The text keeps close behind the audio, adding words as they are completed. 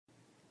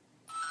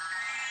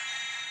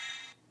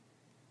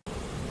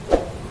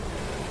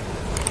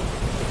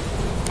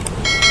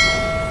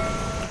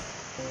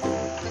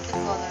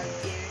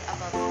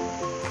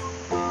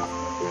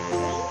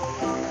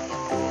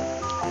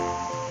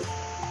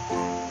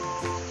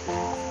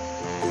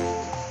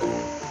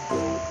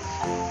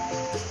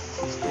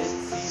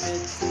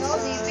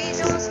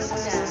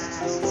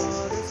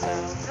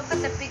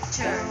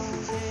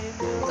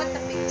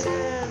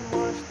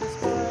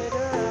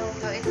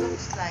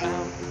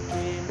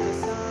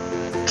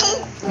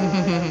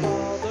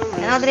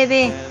Ano, Dre,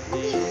 B?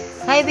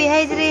 Hi, B.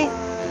 Hi, Dre.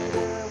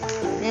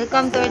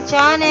 Welcome to our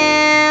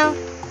channel.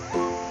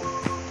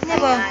 Ano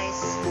ba? Guys.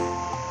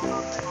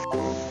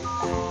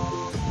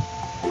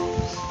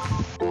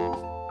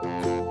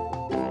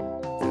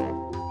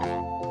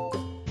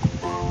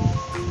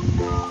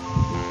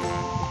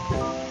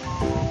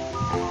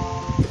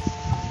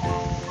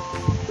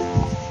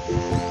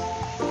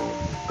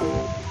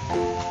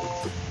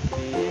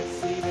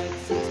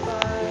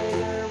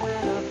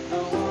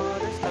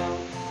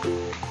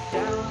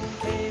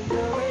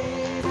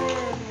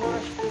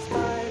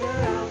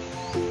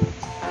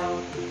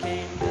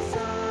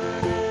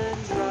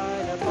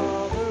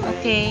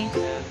 Okay.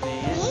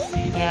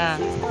 Yeah.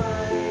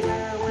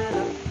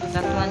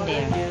 That one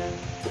there.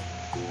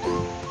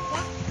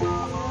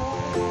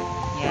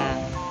 Yeah.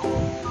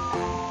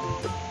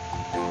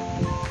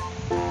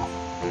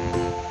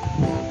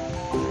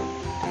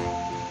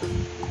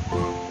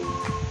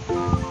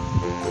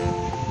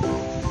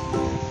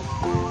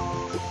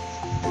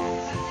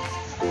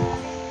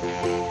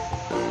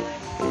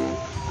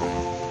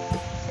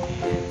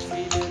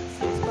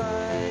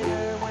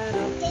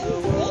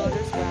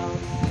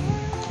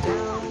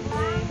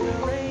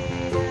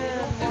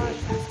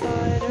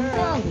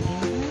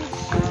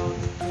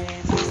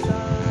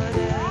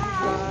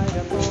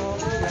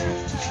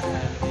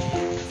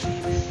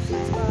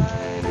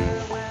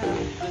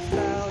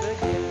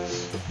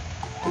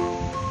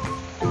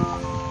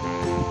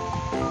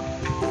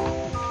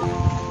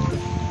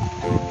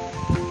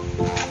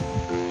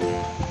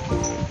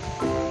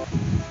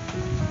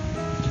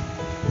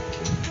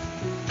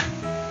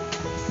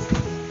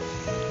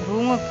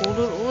 Bunga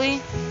pudul,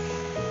 uy.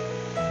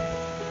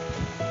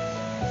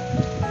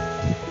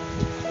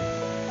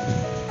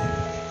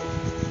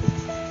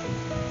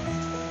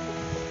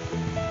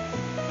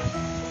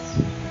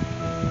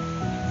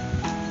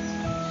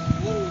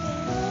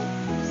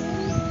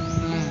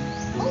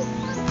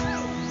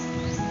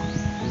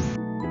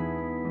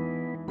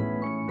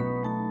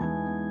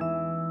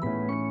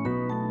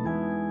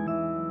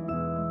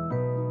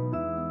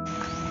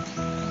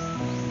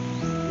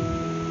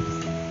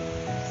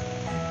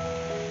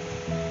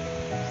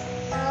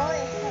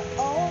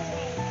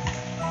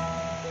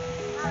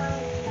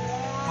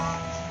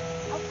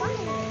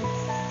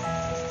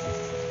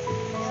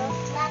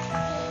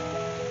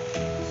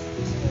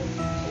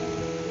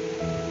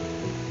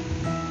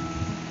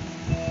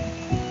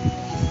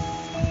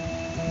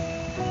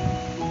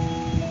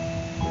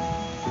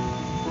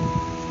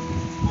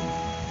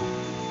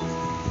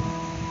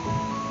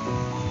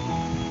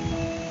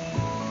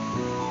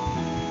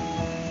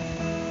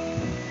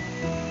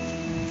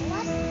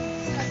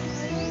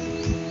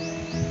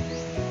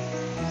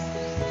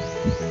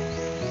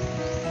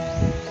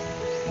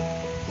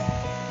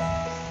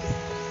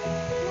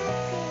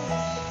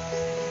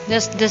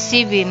 That's the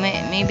CB.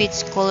 Maybe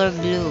it's color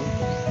blue.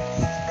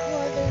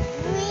 Color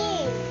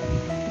green.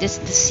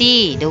 That's the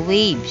sea, the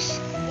waves.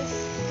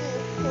 It's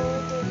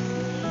color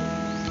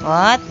green.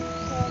 What?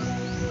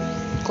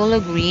 Color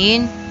Color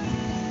green?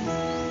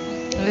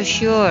 Are you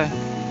sure?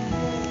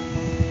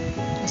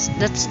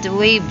 That's the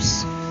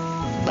waves.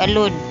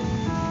 Balloon.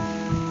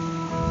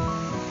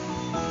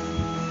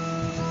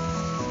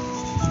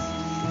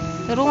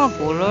 Pero nga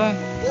color.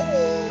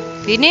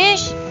 green.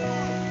 Finish?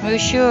 Are you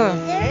sure?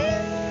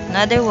 There.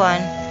 Another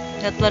one.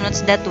 That one,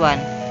 what's that one?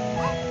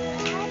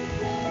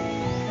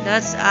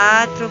 That's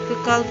a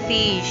tropical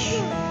fish.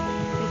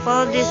 You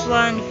follow this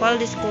one, you follow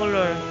this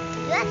color.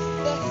 What's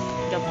this?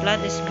 The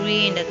plant is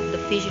green, the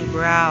fish is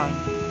brown.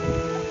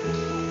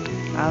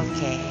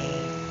 Okay.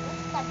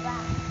 What's the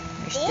brown?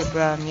 There's the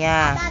brown,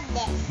 yeah. About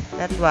this.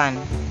 That one.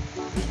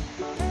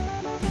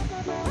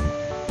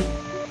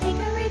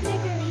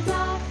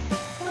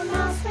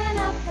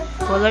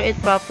 Color it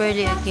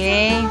properly,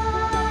 okay?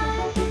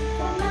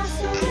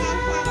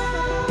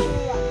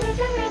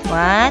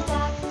 What?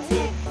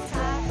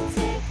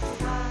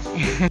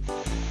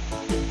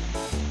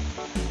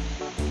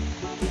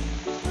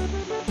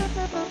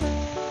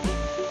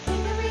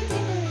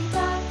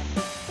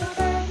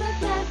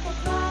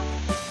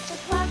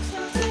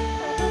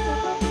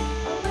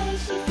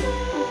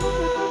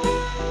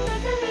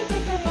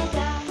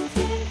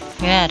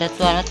 Yeah, that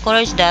one. What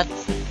color is that?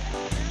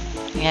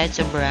 Yeah, it's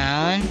a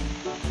brown.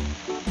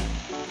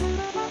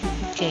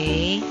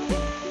 Okay.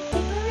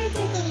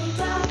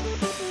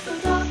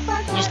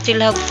 You still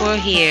have 4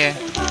 here.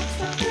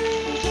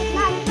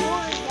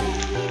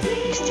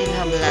 You still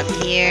have a lot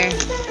here.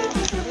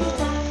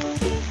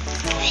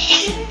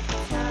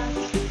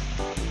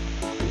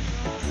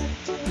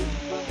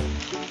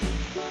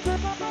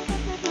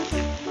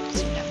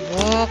 It's in a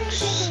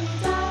box.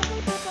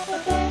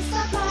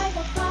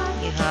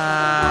 You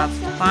have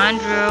fun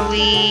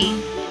drawing.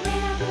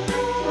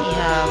 You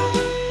have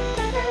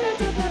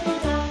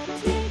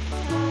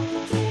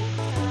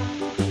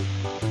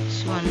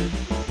this one.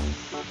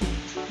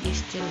 You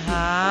still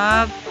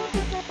have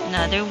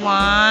another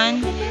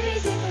one.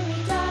 This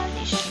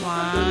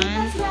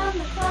one.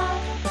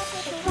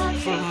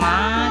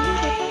 Format.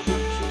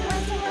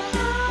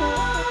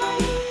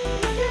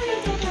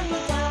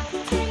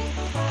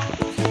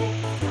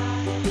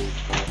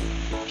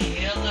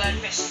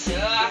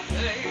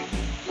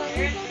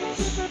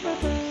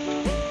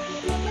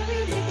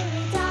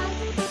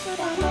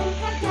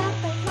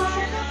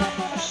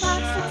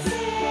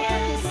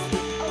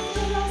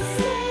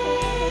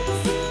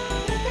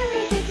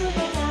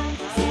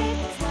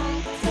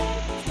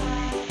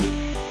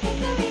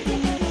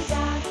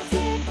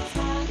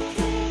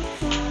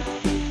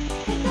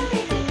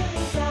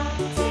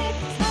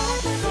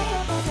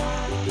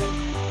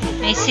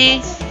 me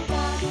see.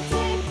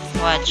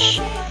 Watch.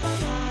 Okay.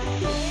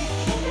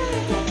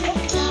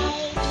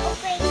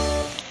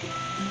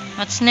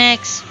 What's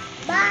next?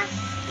 Bus.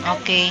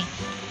 Okay.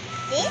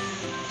 This?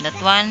 That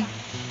one?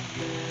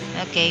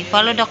 Okay,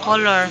 follow the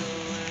color.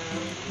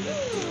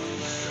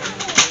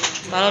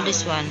 Follow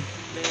this one.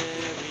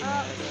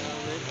 Oh,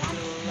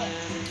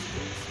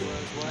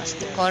 What's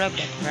the color of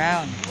that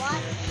brown? what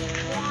is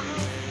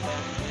brown?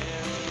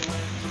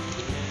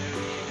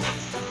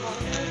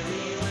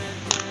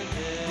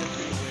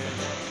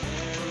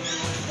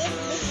 This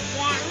is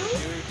brown.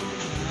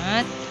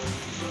 What?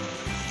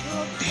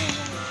 Okay.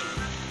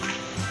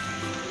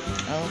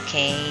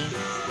 Okay.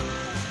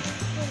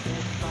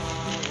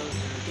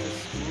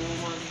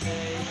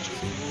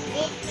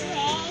 This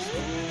train.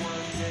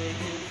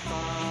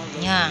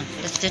 Yeah,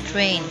 that's the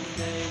train.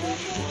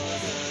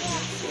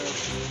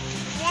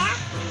 Black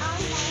on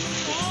the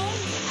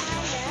train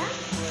on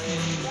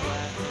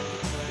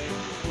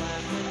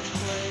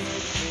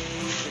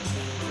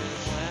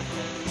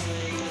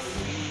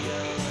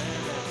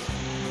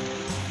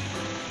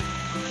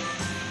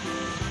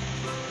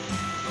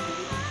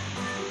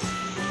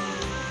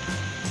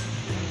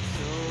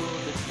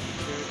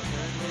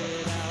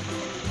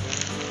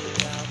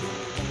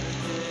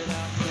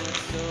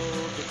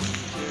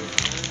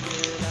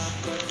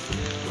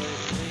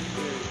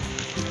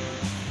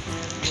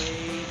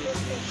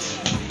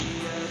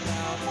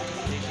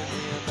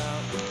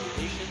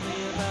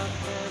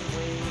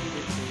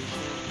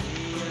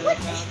What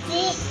is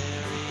this?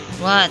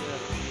 What?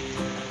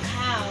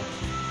 Cow.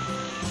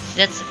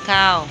 That's a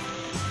cow.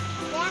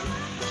 Black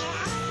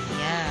cow.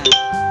 Yeah.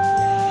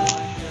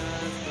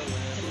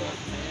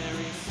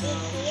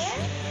 This here?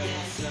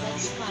 Yes,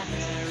 that's spot.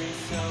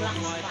 Black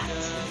spot.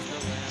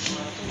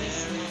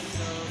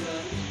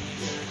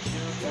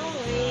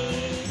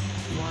 Sorry.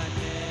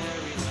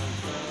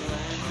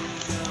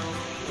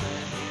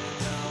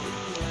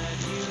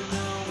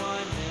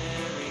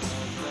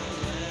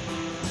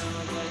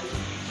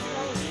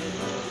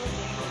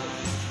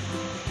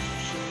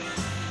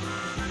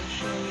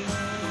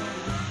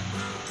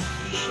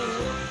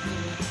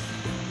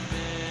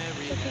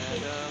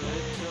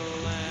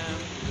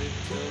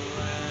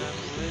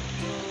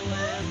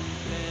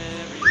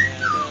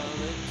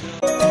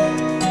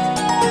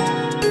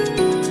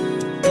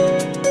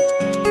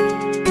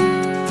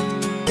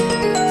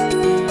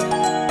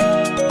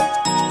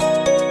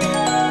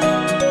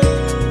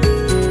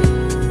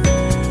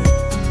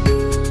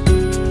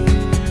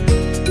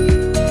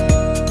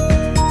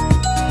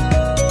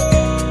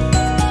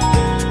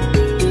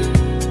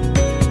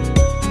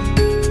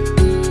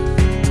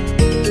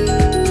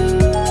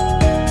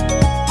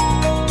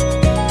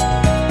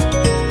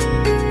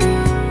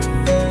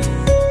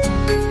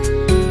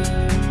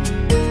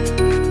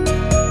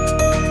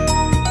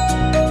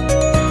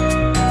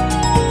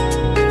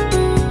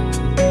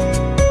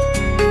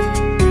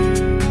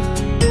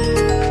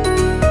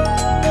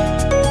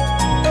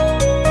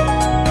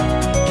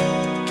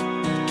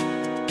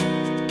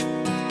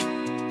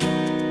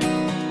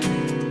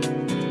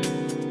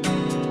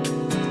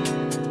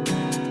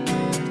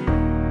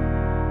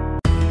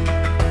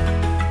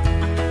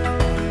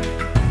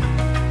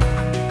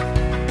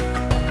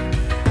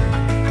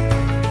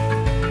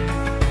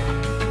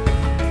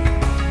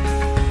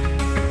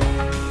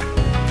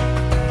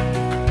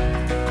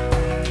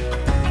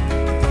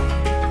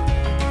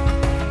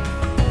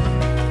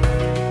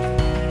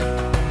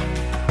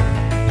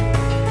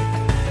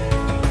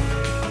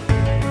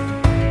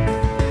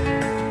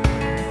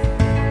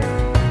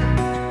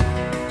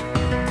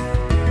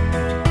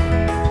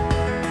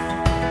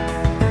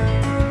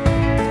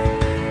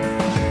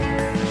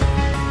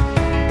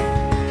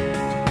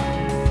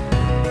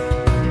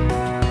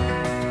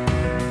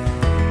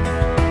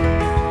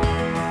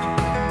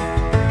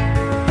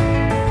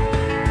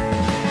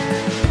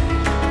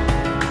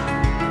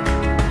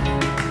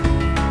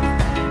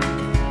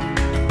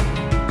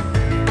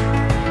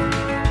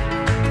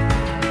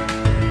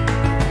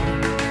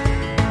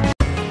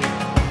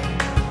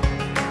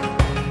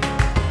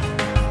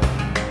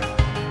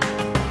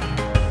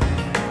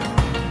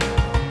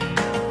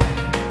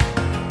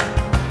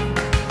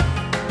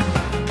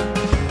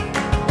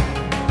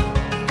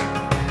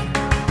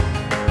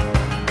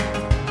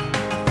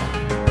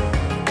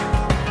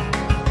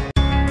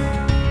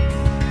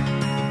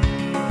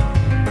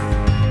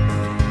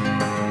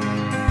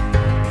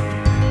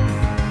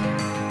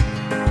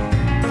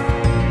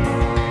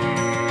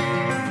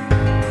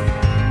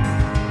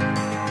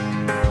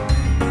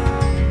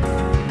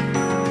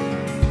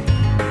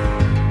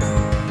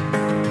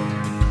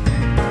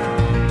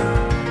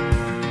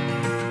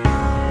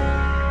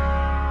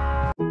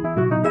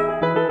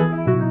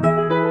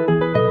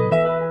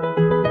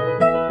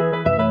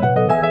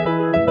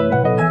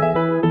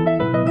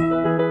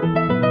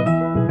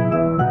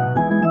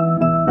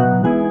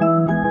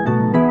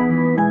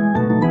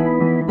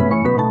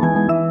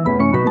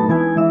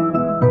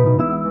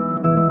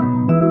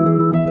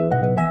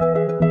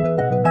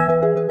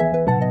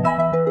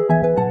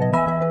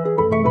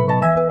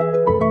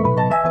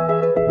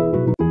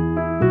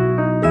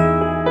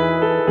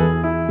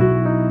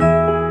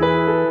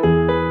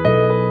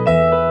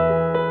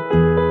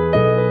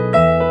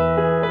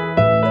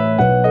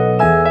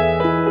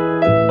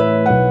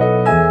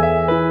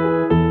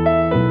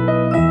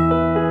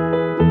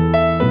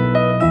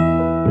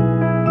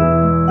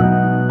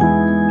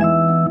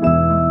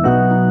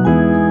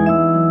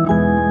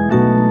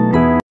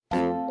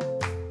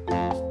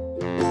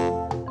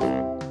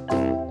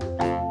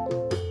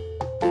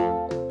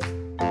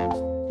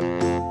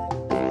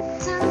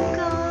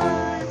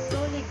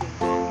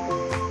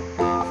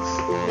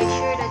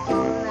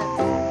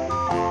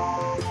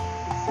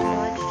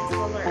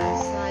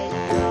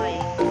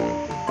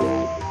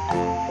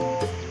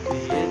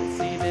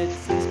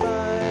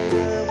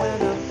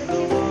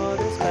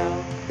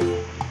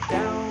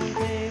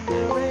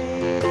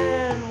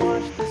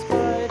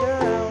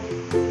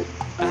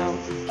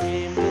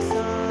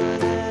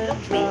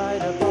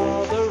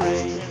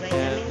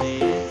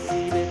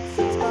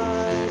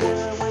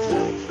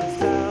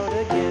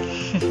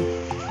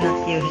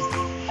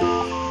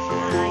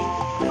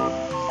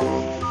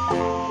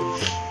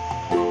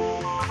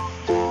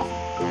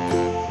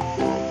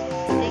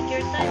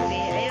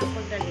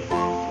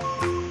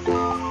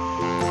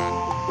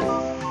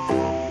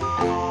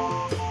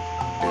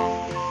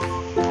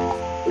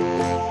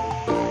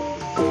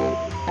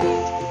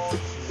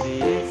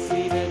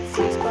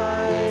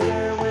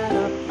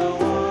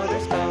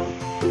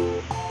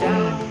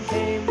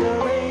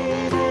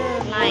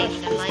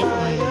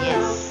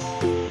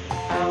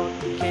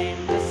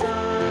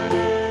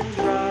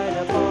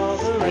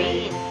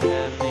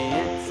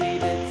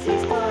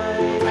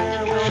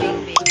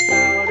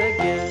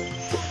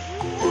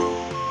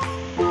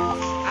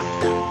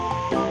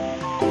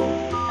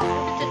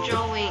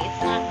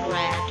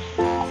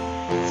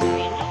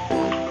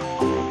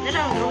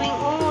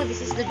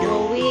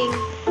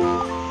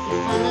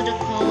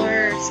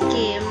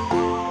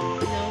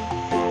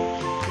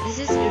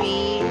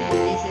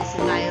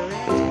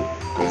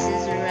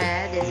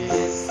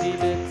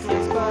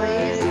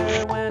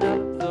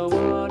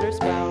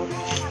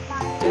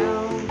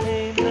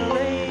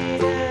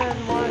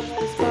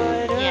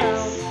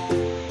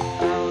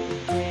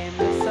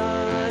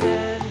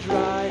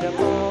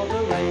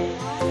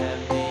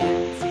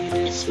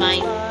 That's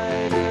fine.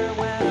 Spider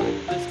went up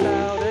the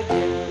spout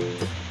again.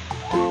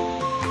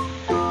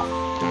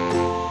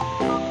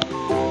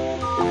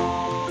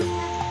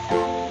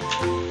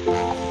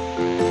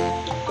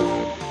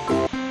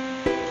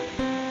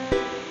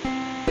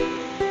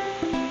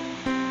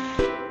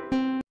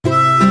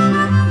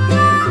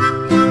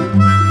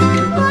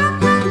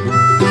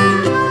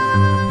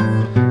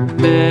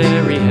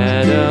 Mary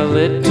had a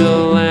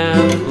little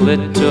lamb,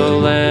 little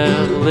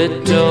lamb,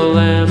 little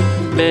lamb.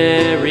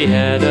 Mary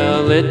had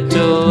a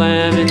little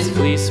lamb, its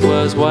fleece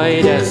was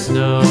white as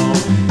snow.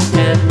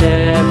 And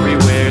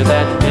everywhere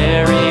that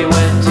Mary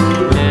went,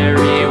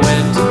 Mary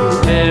went,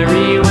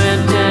 Mary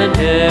went. And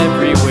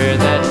everywhere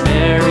that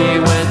Mary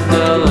went,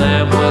 the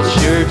lamb was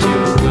sure to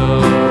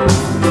go.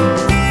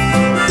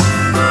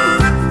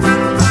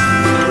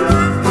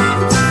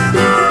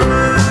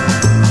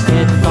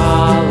 It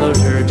followed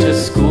her to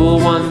school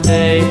one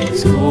day,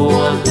 school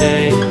one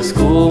day,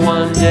 school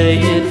one day.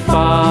 It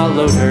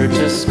followed her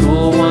to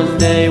school one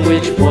day,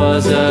 which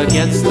was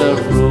against the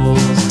rules.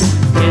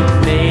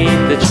 It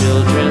made the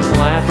children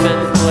laugh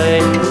and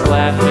play,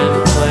 laugh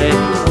and play,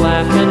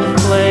 laugh and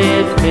play.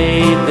 It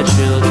made the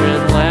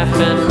children laugh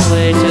and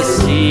play to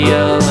see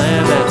a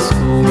lamb at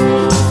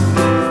school.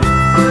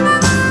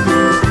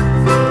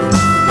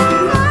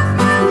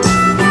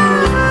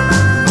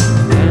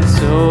 And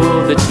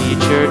so the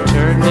teacher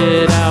turned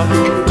it out,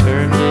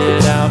 turned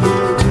it out,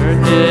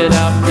 turned it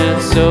out.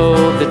 And so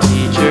the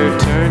teacher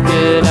turned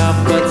it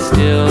out, but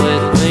still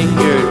it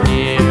lingered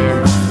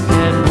near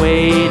and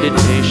waited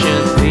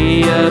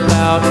patiently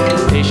about,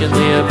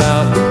 patiently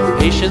about,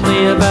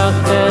 patiently about,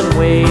 and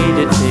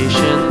waited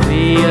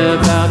patiently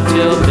about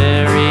till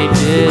Mary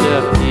did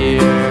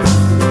appear.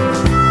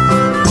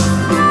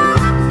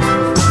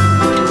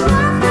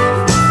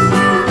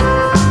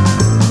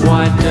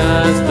 Why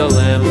does the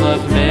lamb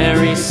love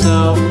Mary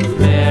so,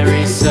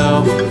 Mary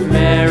so,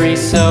 Mary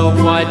so?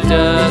 Why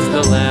does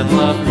the lamb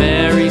love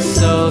Mary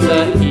so?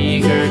 The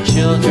eager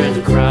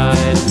children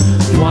cried.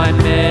 Why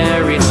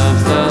Mary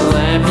loves the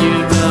lamb, you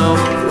know,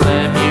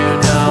 lamb, you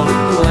know,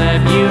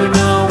 lamb, you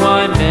know.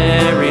 Why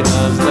Mary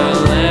loves the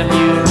lamb,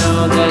 you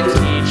know, the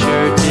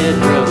teacher did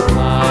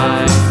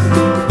reply.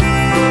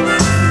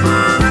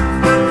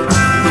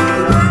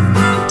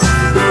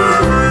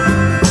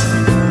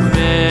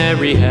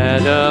 Mary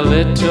had a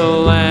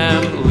little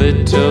lamb,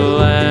 little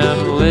lamb,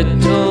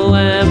 little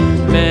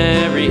lamb.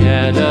 Mary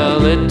had a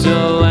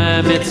little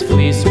lamb, its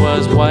fleece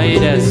was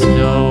white as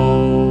snow.